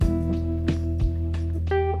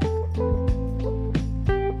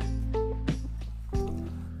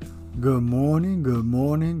Good morning, good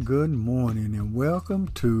morning, good morning, and welcome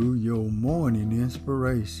to your morning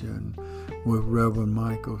inspiration with Reverend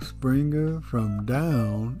Michael Springer from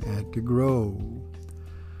down at the Grove.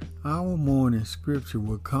 Our morning scripture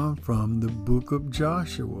will come from the book of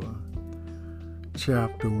Joshua,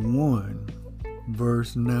 chapter 1,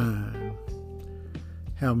 verse 9.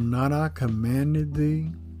 Have not I commanded thee?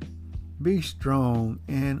 Be strong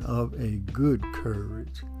and of a good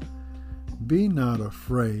courage. Be not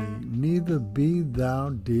afraid, neither be thou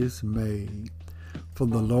dismayed. For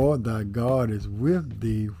the Lord thy God is with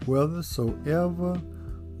thee whithersoever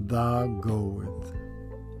thou goest.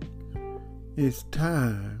 It's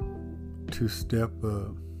time to step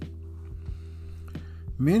up.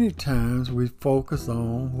 Many times we focus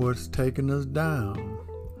on what's taking us down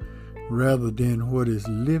rather than what is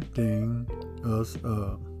lifting us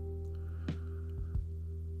up.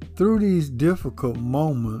 Through these difficult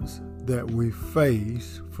moments that we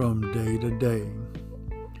face from day to day,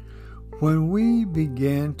 when we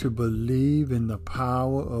begin to believe in the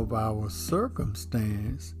power of our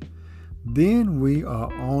circumstance, then we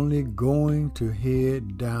are only going to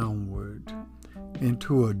head downward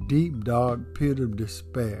into a deep, dark pit of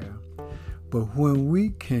despair. But when we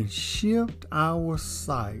can shift our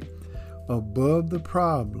sight above the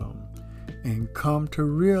problem and come to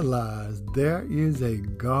realize there is a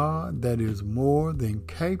God that is more than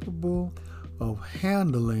capable of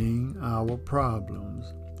handling our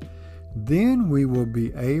problems, then we will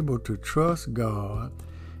be able to trust God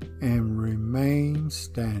and remain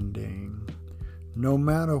standing, no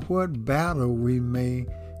matter what battle we may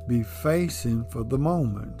be facing for the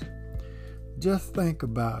moment. Just think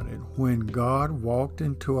about it. When God walked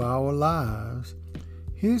into our lives,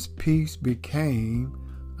 His peace became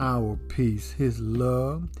our peace. His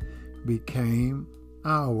love became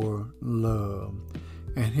our love.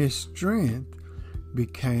 And His strength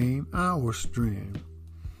became our strength.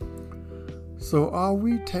 So are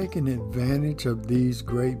we taking advantage of these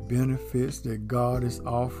great benefits that God is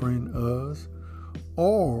offering us?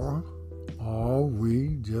 Or are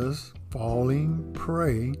we just falling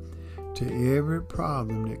prey to every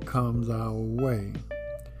problem that comes our way?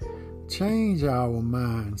 Change our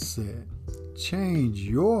mindset. Change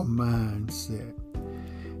your mindset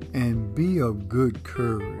and be of good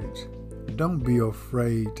courage. Don't be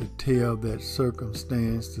afraid to tell that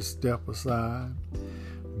circumstance to step aside.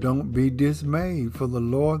 Don't be dismayed, for the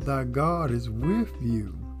Lord thy God is with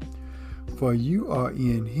you. For you are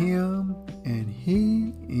in Him and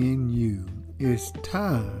He in you. It's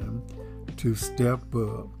time to step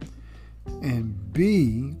up and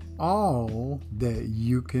be all that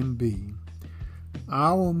you can be.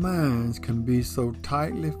 Our minds can be so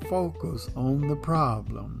tightly focused on the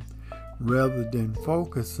problem rather than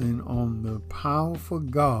focusing on the powerful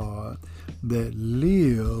God that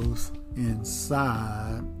lives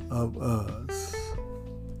inside of us.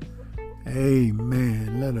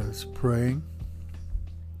 Amen. Let us pray.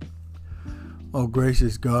 Oh,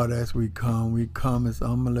 gracious God, as we come as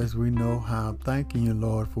humble as we know how, thanking you,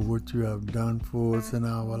 Lord, for what you have done for us in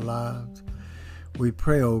our lives. We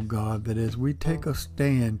pray, oh God, that as we take a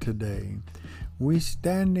stand today, we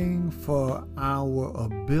standing for our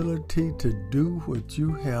ability to do what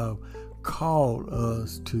you have called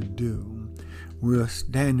us to do. We're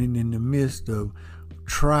standing in the midst of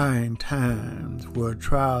trying times where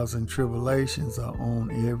trials and tribulations are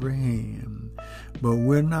on every hand. But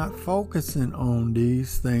we're not focusing on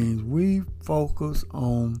these things. We focus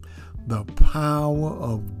on the power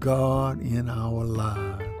of God in our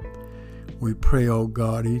lives. We pray, oh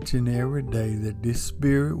God, each and every day that this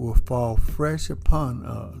Spirit will fall fresh upon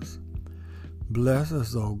us. Bless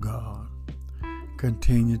us, oh God.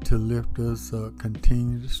 Continue to lift us up.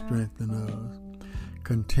 Continue to strengthen us.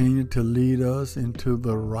 Continue to lead us into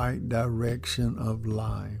the right direction of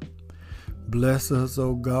life. Bless us,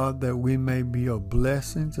 oh God, that we may be a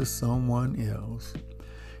blessing to someone else.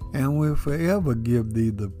 And we'll forever give thee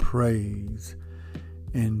the praise.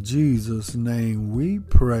 In Jesus' name we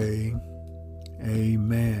pray.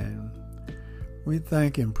 Amen. We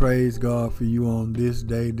thank and praise God for you on this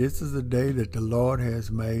day. This is the day that the Lord has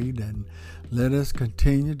made, and let us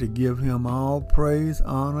continue to give Him all praise,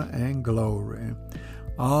 honor, and glory.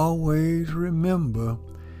 Always remember,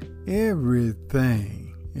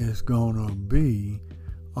 everything is going to be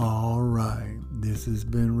all right. This has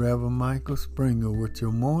been Reverend Michael Springer with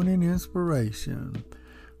your morning inspiration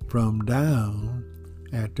from down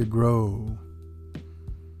at the Grove.